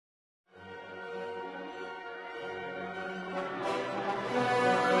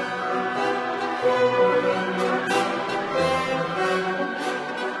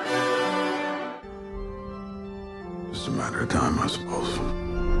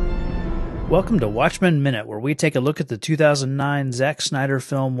Welcome to Watchmen Minute, where we take a look at the 2009 Zack Snyder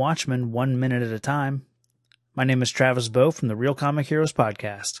film Watchmen 1 minute at a time. My name is Travis Bowe from the Real Comic Heroes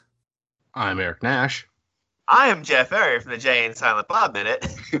podcast. I'm Eric Nash. I am Jeff Airy from the Jay and Silent Bob Minute.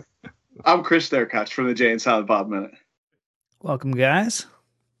 I'm Chris Derkach from the Jay and Silent Bob Minute. Welcome, guys.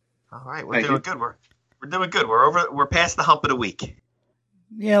 All right, we're doing good. We're doing good. We're past the hump of the week.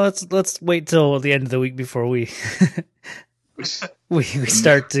 Yeah, let's wait till the end of the week before we we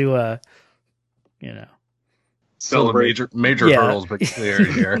start to Still a major Yeah. hurdles, but clear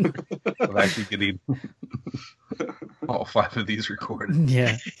here of actually getting all 5 of these recorded.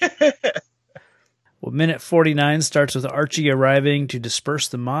 Yeah. Well, minute 49 starts with Archie arriving to disperse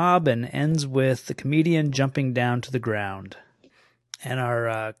the mob and ends with the comedian jumping down to the ground. And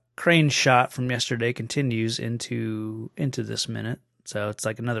our crane shot from yesterday continues into this minute. So it's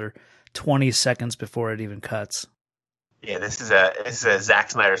like another 20 seconds before it even cuts. Yeah, this is a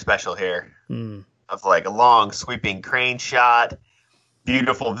Zack Snyder special here Mm. of like a long sweeping crane shot,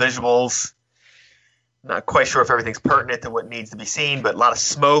 beautiful visuals. Not quite sure if everything's pertinent to what needs to be seen, but a lot of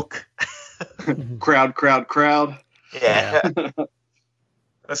smoke. Crowd. Yeah.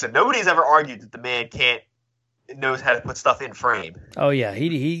 Listen, nobody's ever argued that the man knows how to put stuff in frame. Oh, yeah.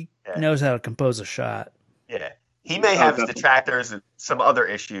 He knows how to compose a shot. Yeah. He may have his definitely. detractors and some other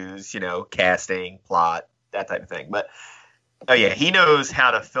issues, casting, plot, that type of thing. But, oh yeah, he knows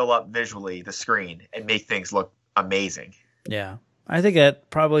how to fill up visually the screen and make things look amazing. Yeah. I think that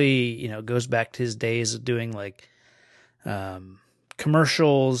probably, goes back to his days of doing like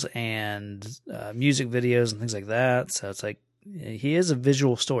commercials and music videos and things like that. So it's like he is a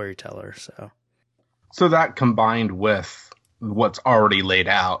visual storyteller. So that combined with what's already laid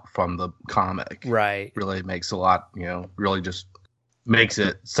out from the comic Right. really makes a lot, really just makes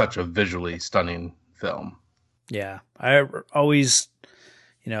it such a visually stunning film. Yeah. I always,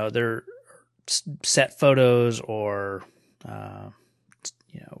 they're set photos or,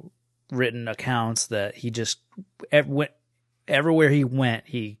 written accounts that he just everywhere he went,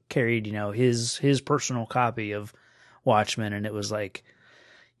 he carried, his personal copy of Watchmen. And it was like,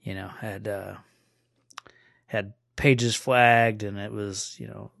 had pages flagged, and it was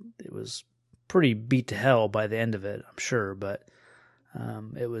pretty beat to hell by the end of it, I'm sure. But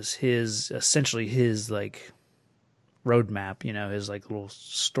it was essentially his like roadmap, his like little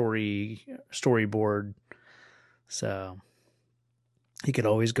storyboard. So he could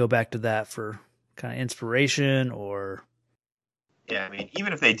always go back to that for kind of inspiration or. Yeah, I mean,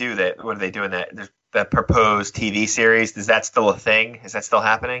 even if they do that, what are they doing? That proposed TV series, is that still a thing? Is that still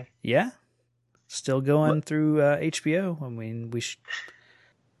happening? Yeah. Still going through HBO. I mean, It's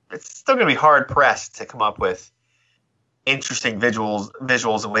still going to be hard pressed to come up with interesting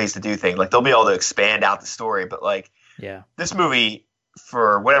visuals and ways to do things. Like they'll be able to expand out the story, but like yeah. this movie,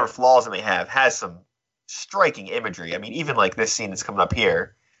 for whatever flaws it may have, has some striking imagery. I mean, even like this scene that's coming up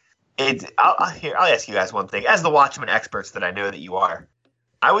here. I'll ask you guys one thing. As the Watchmen experts that I know that you are,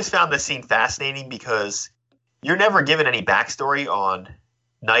 I always found this scene fascinating because you're never given any backstory on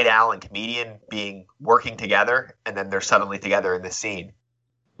Night Owl and comedian working together, and then they're suddenly together in this scene.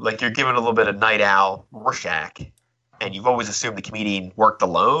 Like you're given a little bit of Night Owl Rorschach, and you've always assumed the comedian worked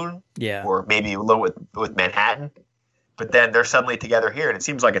alone, Yeah. or maybe a little with Manhattan. But then they're suddenly together here, and it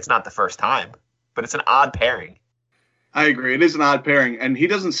seems like it's not the first time, but it's an odd pairing. I agree. It is an odd pairing, and he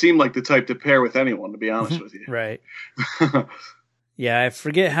doesn't seem like the type to pair with anyone, to be honest with you. Right. Yeah, I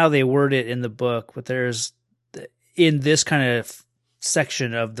forget how they word it in the book, but there's in this kind of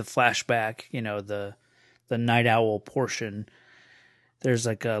section of the flashback, the Night Owl portion, there's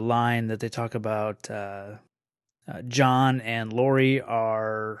like a line that they talk about John and Laurie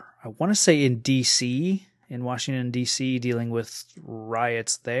are, I want to say, in Washington, D.C., dealing with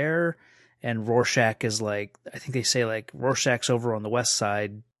riots there. And Rorschach is like, I think they say like Rorschach's over on the west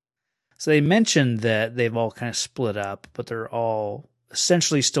side. So they mentioned that they've all kind of split up, but they're all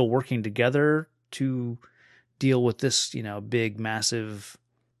essentially still working together to deal with this, big, massive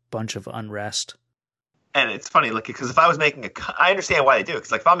bunch of unrest. And it's funny, like, because if I was making I understand why they do it.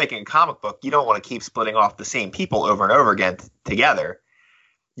 Because like, if I'm making a comic book, you don't want to keep splitting off the same people over and over again together.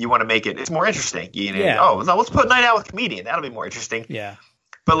 You want to make it's more interesting. Yeah. Oh, no, let's put Night Owl with comedian. That'll be more interesting. Yeah.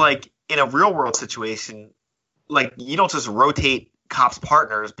 But like in a real world situation, like you don't just rotate cops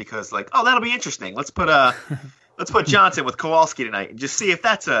partners because like, oh, that'll be interesting. Let's put Johnson with Kowalski tonight and just see if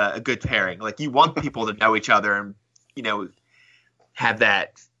that's a good pairing. Like you want people to know each other and have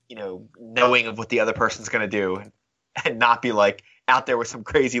that knowing of what the other person's going to do, and not be like out there with some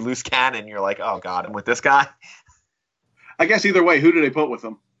crazy loose cannon. You're like, oh god, I'm with this guy. I guess either way, who do they put with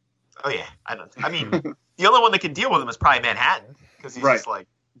him? Oh yeah, I mean, the only one that can deal with him is probably Manhattan, because he's Right. just like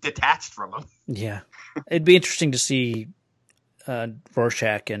detached from him. Yeah. It'd be interesting to see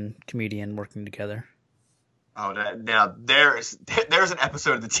Rorschach and comedian working together. Oh, now there's an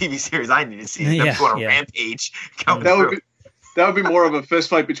episode of the TV series I need to see. Them Yeah, going on a yeah. rampage. Coming That through. would be more of a fist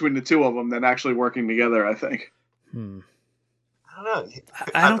fight between the two of them than actually working together, I think. I don't know.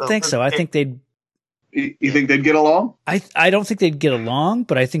 I don't think so. I think they'd. You think they'd get along? I don't think they'd get along,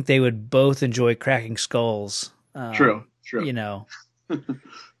 but I think they would both enjoy cracking skulls. True. You know,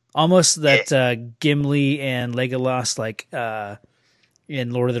 almost that Gimli and Legolas, like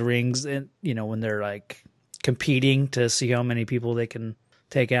in Lord of the Rings, and you know when they're like competing to see how many people they can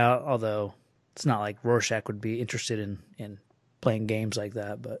take out. Although it's not like Rorschach would be interested in playing games like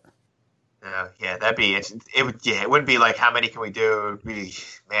that, but. Yeah, that'd be it. It wouldn't be like how many can we do? It would be,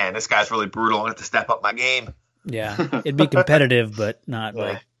 man, this guy's really brutal. I'm gonna have to step up my game. Yeah, it'd be competitive, but not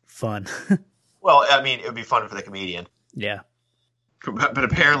like fun. Well, I mean, it would be fun for the comedian. Yeah, But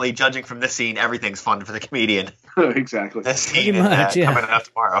apparently, judging from this scene, everything's fun for the comedian. Exactly. This scene Pretty much, yeah. coming out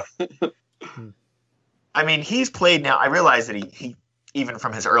tomorrow. I mean, he's played now. I realize that he even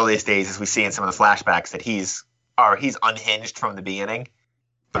from his earliest days, as we see in some of the flashbacks, that he's unhinged from the beginning.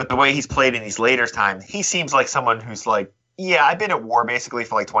 But the way he's played in these later times, he seems like someone who's like, yeah, I've been at war basically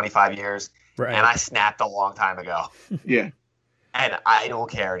for like 25 years, right. and I snapped a long time ago, Yeah. and I don't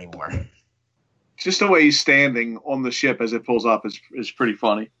care anymore. Just the way he's standing on the ship as it pulls up is pretty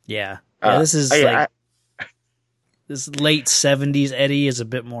funny. Yeah, this is this late 70s Eddie is a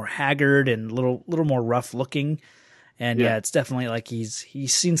bit more haggard and a little more rough looking, and yeah, it's definitely like he's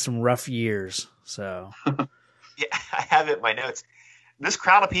seen some rough years. So yeah, I have it in my notes. This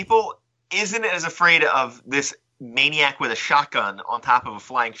crowd of people isn't as afraid of this maniac with a shotgun on top of a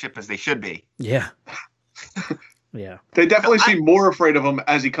flying ship as they should be. Yeah. Yeah. They definitely seem more afraid of him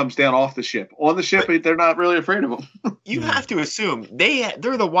as he comes down off the ship. On the ship, they're not really afraid of him. You have to assume they're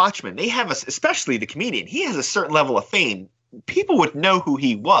the Watchmen. They have especially the comedian. He has a certain level of fame. People would know who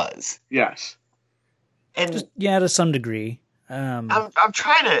he was. Yes. And to some degree. I'm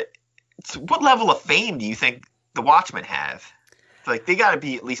trying to. What level of fame do you think the Watchmen have? Like, they got to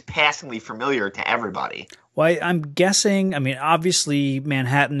be at least passingly familiar to everybody. Well, I'm guessing, I mean, obviously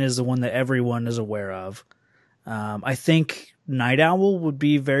Manhattan is the one that everyone is aware of. I think Night Owl would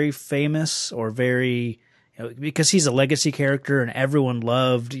be very famous or very, because he's a legacy character and everyone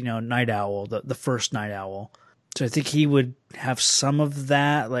loved, Night Owl, the first Night Owl. So I think he would have some of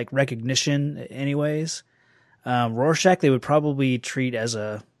that, like, recognition anyways. Rorschach, they would probably treat as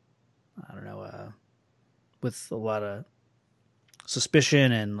with a lot of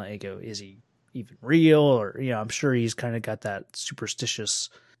suspicion and like, is he even real? Or, I'm sure he's kind of got that superstitious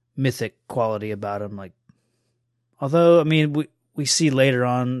mythic quality about him. Like, although, I mean, we see later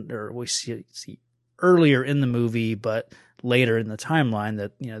on, or we see earlier in the movie, but later in the timeline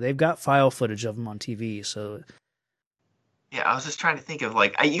that, they've got file footage of him on TV. So yeah, I was just trying to think of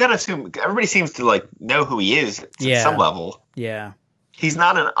like, you got to assume everybody seems to like know who he is at some level. Yeah. He's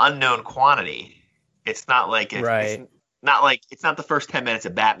not an unknown quantity. It's not like right. It's not the first 10 minutes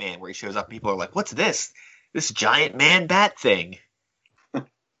of Batman where he shows up. People are like, "What's this? This giant man bat thing?"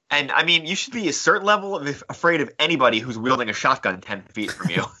 And I mean, you should be a certain level of afraid of anybody who's wielding a shotgun 10 feet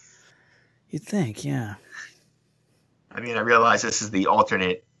from you. You'd think, yeah. I mean, I realize this is the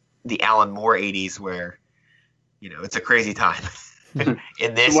Alan Moore 80s where, it's a crazy time.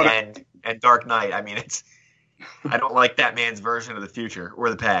 In this and Dark Knight, I mean, I don't like that man's version of the future or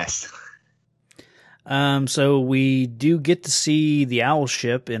the past. So we do get to see the Owl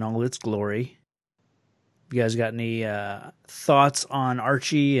ship in all its glory. You guys got any thoughts on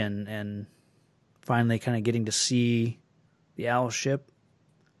Archie and finally kind of getting to see the Owl ship?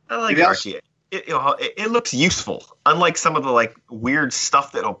 I like Archie. It looks useful, unlike some of the like weird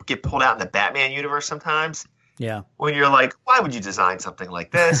stuff that'll get pulled out in the Batman universe sometimes. Yeah, when you're like, why would you design something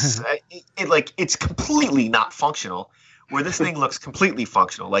like this? It's completely not functional. Where this thing looks completely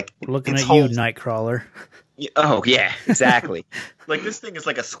functional, like we're looking at you, Nightcrawler. Oh yeah, exactly. Like this thing is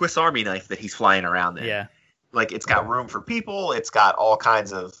like a Swiss Army knife that he's flying around in. Yeah, like it's got room for people. It's got all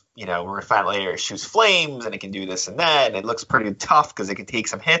kinds of, we're gonna find later it shoots flames and it can do this and that, and it looks pretty tough because it can take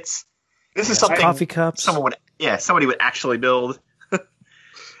some hits. This is something coffee cups. Somebody would actually build.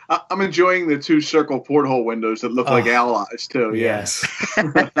 I'm enjoying the 2 circle porthole windows that look like owl eyes too. Yes,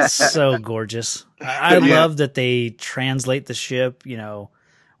 so gorgeous. I love that they translate the ship,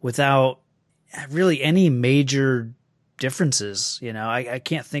 without really any major differences. I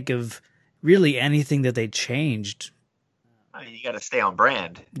can't think of really anything that they changed. I mean, you got to stay on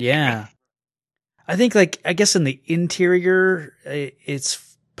brand. Yeah, I think I guess in the interior,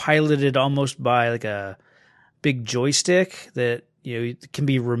 it's piloted almost by like a big joystick that it can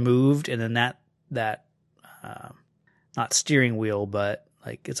be removed, and then that not steering wheel, but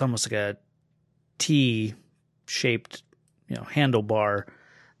like it's almost like a T-shaped, handlebar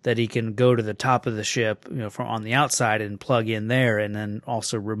that he can go to the top of the ship, from on the outside and plug in there, and then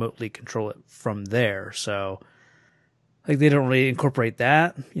also remotely control it from there. So, like, they don't really incorporate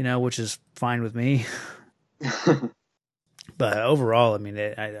that, which is fine with me. But overall, I mean,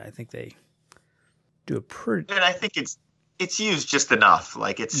 I think they do a pretty. And I think it's used just enough.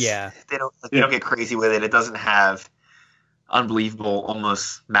 Like they don't get crazy with it. It doesn't have unbelievable,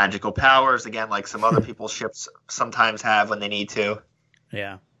 almost magical powers. Again, like some other people's ships sometimes have when they need to.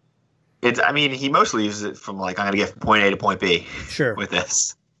 Yeah. He mostly uses it from like, I'm going to get from point A to point B. Sure. With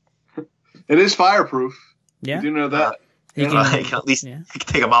this. It is fireproof. Yeah. You do know that. He can at least he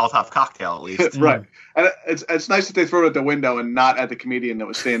can take a Molotov cocktail at least. Right. And it's nice that they throw it at the window and not at the comedian that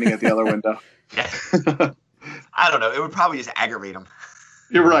was standing at the other window. Yeah. I don't know. It would probably just aggravate him.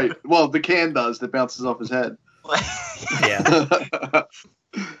 You're right. Well, the can does that bounces off his head. Yeah.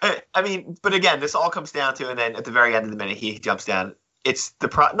 But again, this all comes down to, and then at the very end of the minute, he jumps down. It's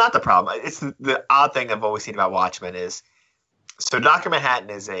not the problem. It's the odd thing I've always seen about Watchmen is, so Dr. Manhattan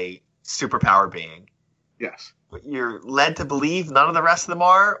is a superpowered being. Yes. But you're led to believe none of the rest of them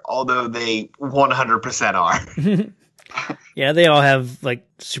are, although they 100% are. Yeah, they all have like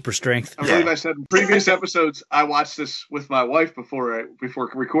super strength. I believe I said in previous episodes, I watched this with my wife before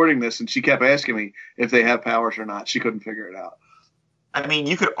recording this, and she kept asking me if they have powers or not. She couldn't figure it out.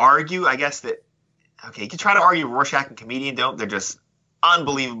 You could argue, I guess, that, okay, you could try to argue Rorschach and Comedian don't. They're just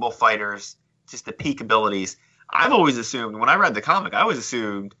unbelievable fighters, just the peak abilities. I've always assumed, when I read the comic, I always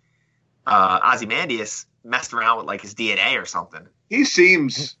assumed Ozymandias messed around with like his DNA or something. He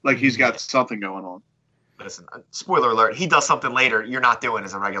seems like he's got something going on. Listen, spoiler alert, he does something later you're not doing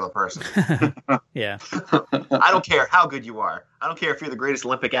as a regular person. Yeah. I don't care how good you are. I don't care if you're the greatest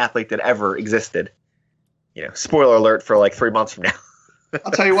Olympic athlete that ever existed. Spoiler alert for like 3 months from now.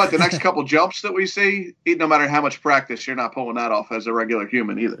 I'll tell you what, the next couple jumps that we see, no matter how much practice, you're not pulling that off as a regular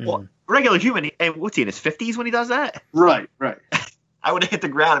human either. Well, regular human, what's he in his 50s when he does that? Right. I would have hit the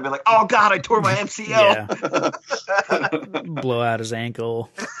ground and been like, oh, God, I tore my MCL. Yeah. Blow out his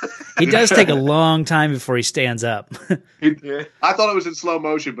ankle. He does take a long time before he stands up. I thought it was in slow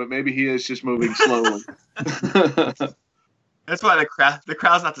motion, but maybe he is just moving slowly. That's why the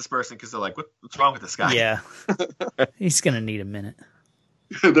crowd's not dispersing, because they're like, what's wrong with this guy? Yeah. He's going to need a minute.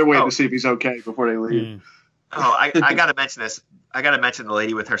 They're waiting to see if he's okay before they leave. Oh, I got to mention this. I got to mention the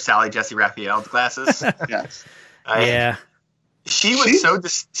lady with her Sally Jesse Raphael glasses. Yes. Yeah. She's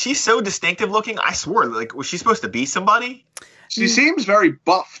so distinctive looking. I swore, like, was she supposed to be somebody? She seems very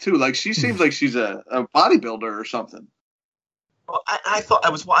buff too. Like she seems like she's a bodybuilder or something. Well, I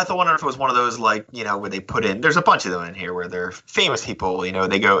wondering if it was one of those, like, where they put in. There's a bunch of them in here where they're famous people.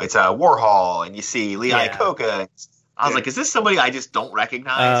 They go. It's a Warhol, and you see Lee Iacocca. I was like, is this somebody I just don't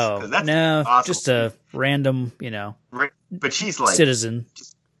recognize? Oh, that's no, awesome. just a random, But she's like citizen.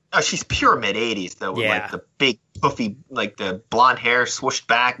 She's pure mid 80s though, with like the big puffy, like the blonde hair swooshed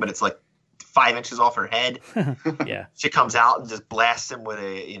back, but it's like 5 inches off her head. Yeah. She comes out and just blasts him with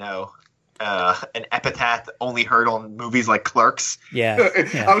an epithet only heard on movies like Clerks. Yeah.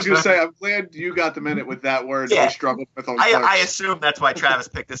 I was going to say, I'm glad you got the minute with that word that I struggled with on Clerks. I assume that's why Travis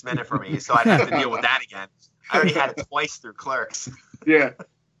picked this minute for me, so I'd have to deal with that again. I already had it twice through Clerks. Yeah.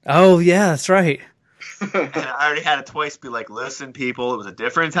 Oh, yeah, that's right. And I already had it twice be like, listen, people, it was a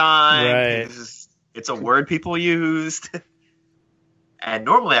different time. Right. It's a word people used. And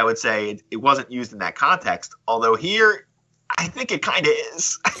normally I would say it wasn't used in that context, although here I think it kind of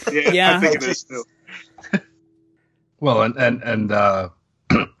is. Yeah. I think it is too. Well, and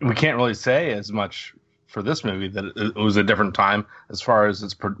we can't really say as much for this movie that it was a different time as far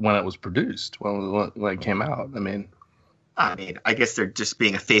as when it was produced, when it came out. I guess they're just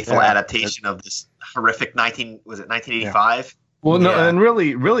being a faithful adaptation of this horrific 1985? Yeah. Well, no, and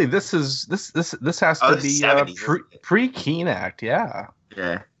really, this has to be pre-Keene Act, yeah.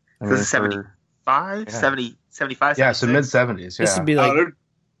 Yeah. This is 75? 70, 75? Yeah, so mid-70s, yeah. This would be like...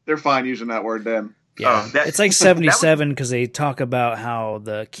 they're fine using that word then. Yeah, it's like 77 because they talk about how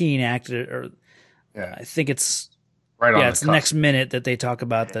the Keene Act, I think it's... Right on it's the next minute that they talk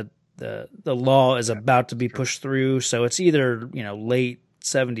about the law is about to be pushed through, so it's either late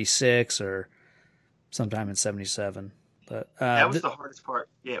 76 or sometime in 77. But that was the hardest part.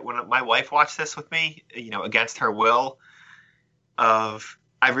 Yeah, when my wife watched this with me, against her will, I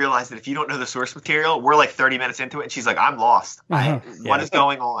realized that if you don't know the source material, we're like 30 minutes into it, and she's like, "I'm lost. What is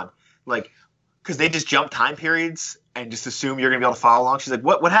going on?" Like, because they just jump time periods and just assume you're gonna be able to follow along. She's like,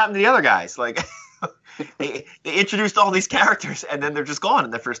 "What happened to the other guys?" Like, they introduced all these characters, and then they're just gone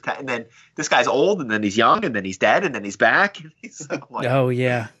in the first 10. And then this guy's old, and then he's young, and then he's dead, and then he's back. Oh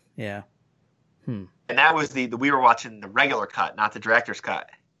yeah, yeah. And that was we were watching the regular cut, not the director's cut.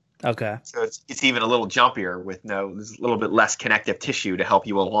 Okay. So it's even a little jumpier with there's a little bit less connective tissue to help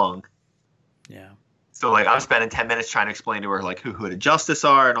you along. Yeah. So like I'm spending 10 minutes trying to explain to her like who the Justice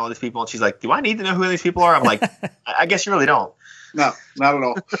are and all these people, and she's like, "Do I need to know who these people are?" I'm like, I guess you really don't. No, not at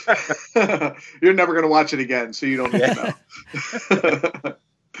all. You're never going to watch it again, so you don't need to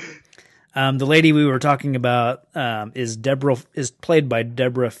know. The lady we were talking about is played by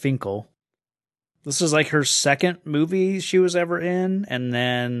Deborah Finkel. This is like her second movie she was ever in, and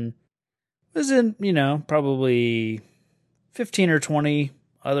then was in, probably 15 or 20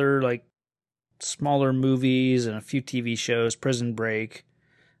 other like smaller movies and a few TV shows, Prison Break.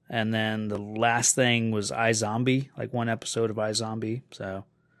 And then the last thing was iZombie, like one episode of iZombie. So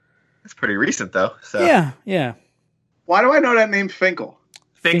that's pretty recent though. So yeah. Why do I know that name Finkel?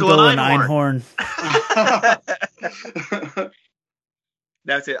 Finkel and Einhorn.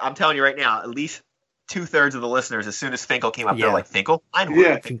 That's it. I'm telling you right now, at least 2/3 of the listeners, as soon as Finkel came up, Yeah. they're like, Finkel? Einhorn.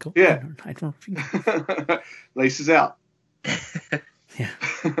 Yeah. Finkel. Yeah. Einhorn. Finkel. Laces out. Yeah.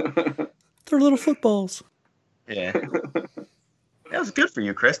 They're little footballs. Yeah. That was good for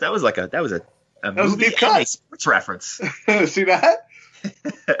you, Chris. That was a was a movie deep cut. and a sports reference. See that?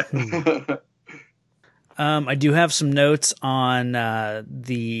 I do have some notes on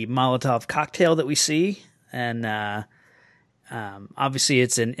the Molotov cocktail that we see, and obviously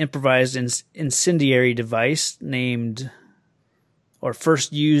it's an improvised incendiary device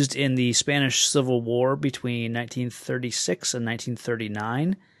first used in the Spanish Civil War between 1936 and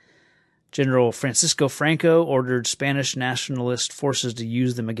 1939. General Francisco Franco ordered Spanish nationalist forces to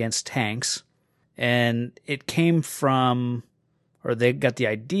use them against tanks, and it came from, or they got the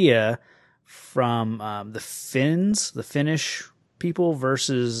idea from the Finnish people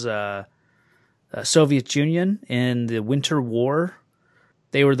versus Soviet Union in the Winter War.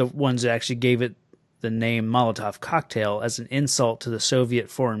 They were the ones that actually gave it the name Molotov cocktail as an insult to the Soviet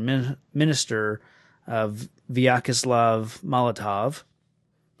foreign minister Vyacheslav Molotov.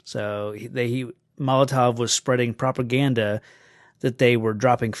 So Molotov was spreading propaganda that they were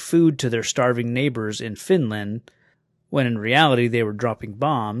dropping food to their starving neighbors in Finland, when in reality they were dropping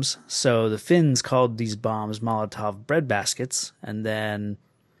bombs. So the Finns called these bombs Molotov bread baskets, and then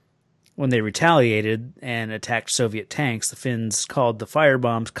when they retaliated and attacked Soviet tanks, the Finns called the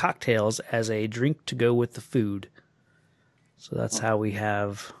firebombs cocktails as a drink to go with the food. So that's how we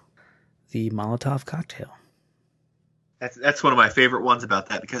have the Molotov cocktail. That's one of my favorite ones about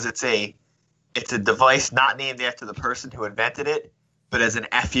that, because it's a device not named after the person who invented it, but as an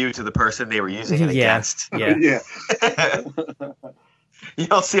FU to the person they were using it against. Yeah. Yeah. You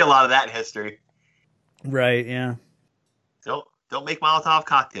don't see a lot of that in history. Right, yeah. Don't make Molotov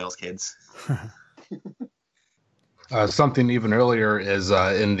cocktails, kids. Something even earlier is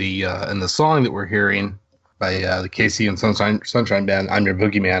in the song that we're hearing by the KC and Sunshine Band, "I'm Your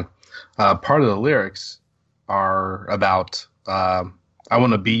Boogeyman." Part of the lyrics are about I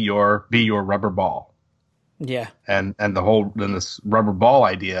want to be your rubber ball. Yeah. And this rubber ball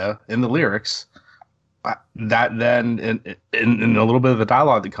idea in the lyrics, that then in a little bit of the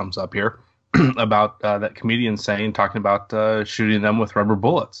dialogue that comes up here about that comedian talking about shooting them with rubber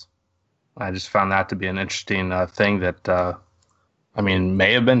bullets. I just found that to be an interesting thing that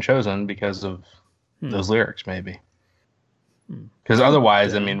may have been chosen because of those lyrics, maybe. Because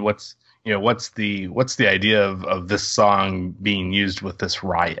otherwise, what's the idea of this song being used with this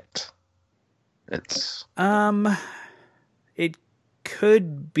riot? It's it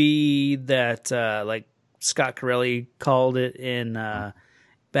could be that like Scott Corelli called it in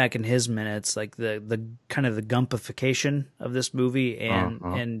back in his minutes, like the kind of the gumpification of this movie, and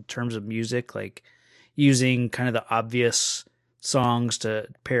in terms of music, like using kind of the obvious songs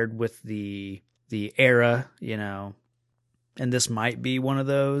paired with the era, and this might be one of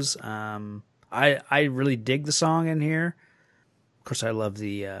those. I really dig the song in here. Of course, I love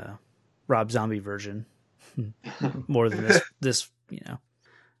the Rob Zombie version more than this. This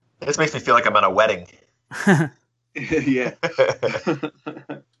makes me feel like I'm at a wedding. Yeah.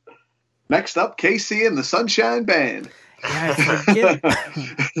 Next up, KC and the Sunshine Band. Yeah, I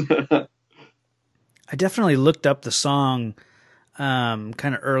forget. I definitely looked up the song kind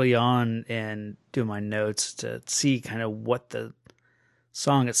of early on and do my notes to see kind of what the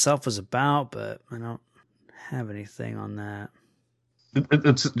song itself was about, but I don't have anything on that.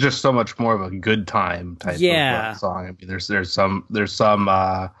 It's just so much more of a good time type of song. There's some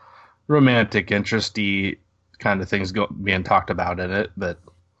romantic, interesty kind of things being talked about in it, but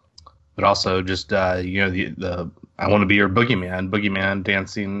but also just the I want to be your boogeyman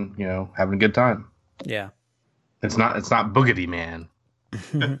dancing, having a good time. Yeah. It's not Boogity Man.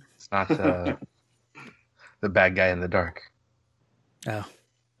 It's not the bad guy in the dark. Oh.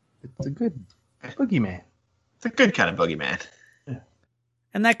 It's a good boogeyman. It's a good kind of boogeyman. Yeah.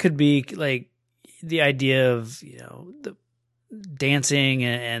 And that could be like the idea of, the dancing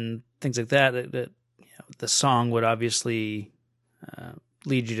and things like that the song would obviously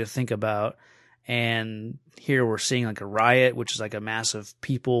lead you to think about. And here we're seeing like a riot, which is like a mass of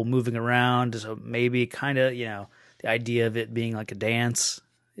people moving around. So maybe kind of, the idea of it being like a dance,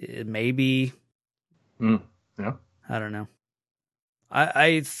 it maybe. Yeah. I don't know.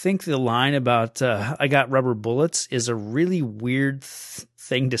 I think the line about I got rubber bullets is a really weird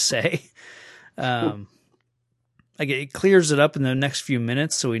thing to say. Like it clears it up in the next few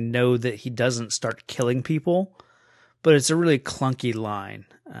minutes so we know that he doesn't start killing people, but it's a really clunky line.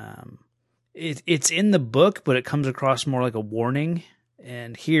 It's in the book, but it comes across more like a warning,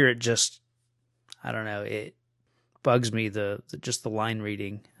 and here it just, I don't know, it bugs me, just the line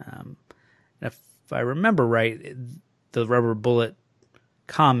reading. And if I remember right, the rubber bullet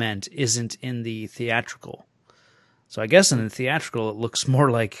comment isn't in the theatrical. So I guess in the theatrical, it looks more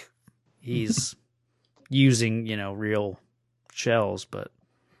like he's using, real shells, but.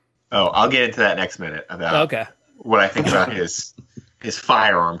 Oh, I'll get into that next minute about what I think about his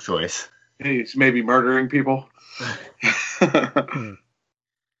firearm choice. He's maybe murdering people. I don't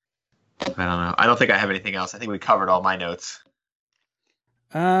know. I don't think I have anything else. I think we covered all my notes.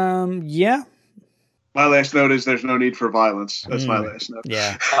 Yeah. My last note is there's no need for violence. That's my last note.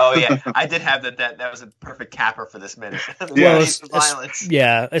 Yeah. Oh yeah, I did have that was a perfect capper for this minute. Well, violence.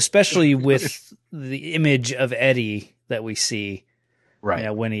 Yeah, especially with the image of Eddie that we see, right?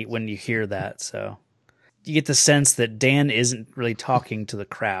 When you hear that, so you get the sense that Dan isn't really talking to the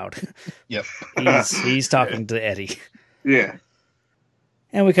crowd. Yep, he's talking to Eddie. Yeah,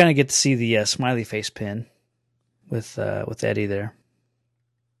 and we kind of get to see the smiley face pin with Eddie there.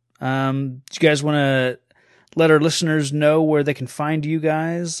 Do you guys want to let our listeners know where they can find you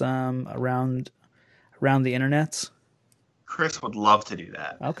guys around the internet? Chris would love to do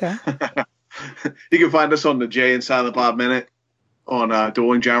that. Okay. You can find us on the Jay and Silent Bob Minute on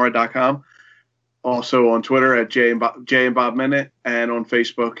duelinggenre.com. Also on Twitter at Jay and Bob Minute, and on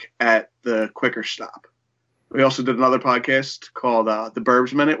Facebook at The Quicker Stop. We also did another podcast called The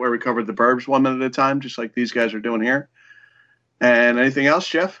Burbs Minute, where we covered the Burbs 1 minute at a time, just like these guys are doing here. And anything else,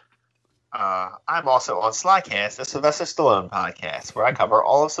 Jeff? I'm also on Slycast, a Sylvester Stallone podcast, where I cover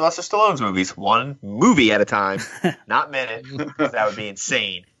all of Sylvester Stallone's movies, one movie at a time, not minute. That would be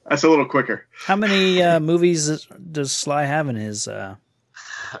insane. That's a little quicker. How many movies does Sly have in his...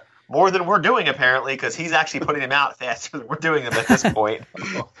 More than we're doing, apparently, because he's actually putting them out faster than we're doing them at this point.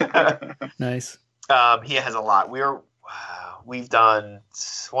 Nice. He has a lot. We've done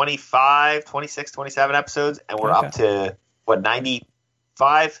 25, 26, 27 episodes, and we're up to,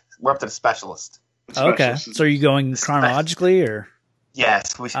 95? We're up to the Specialist. Okay. So are you going chronologically, or?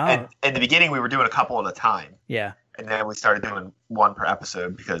 Yes. And in the beginning, we were doing a couple at a time. Yeah. And then we started doing one per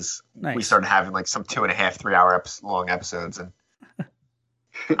episode because we started having like some 2.5, 3 hour long episodes, and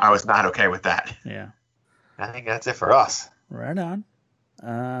I was not okay with that. Yeah. I think that's it for us. Right on.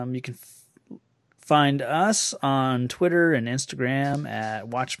 You can find us on Twitter and Instagram at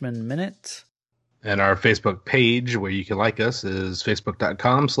Watchmen Minute. And our Facebook page where you can like us is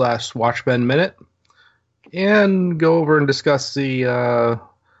facebook.com/Watchmen Minute. And go over and discuss the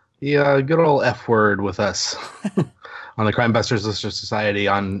good old F word with us on the Crime Busters Listener Society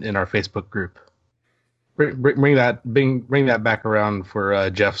in our Facebook group. Bring that back around for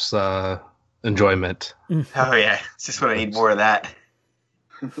Jeff's enjoyment. Oh yeah, it's just when I need more of that.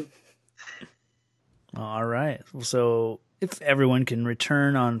 All right. So if everyone can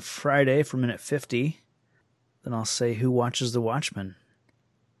return on Friday for minute 50, then I'll say who watches The Watchmen.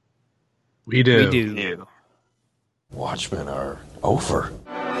 We do. We do. Watchmen are over.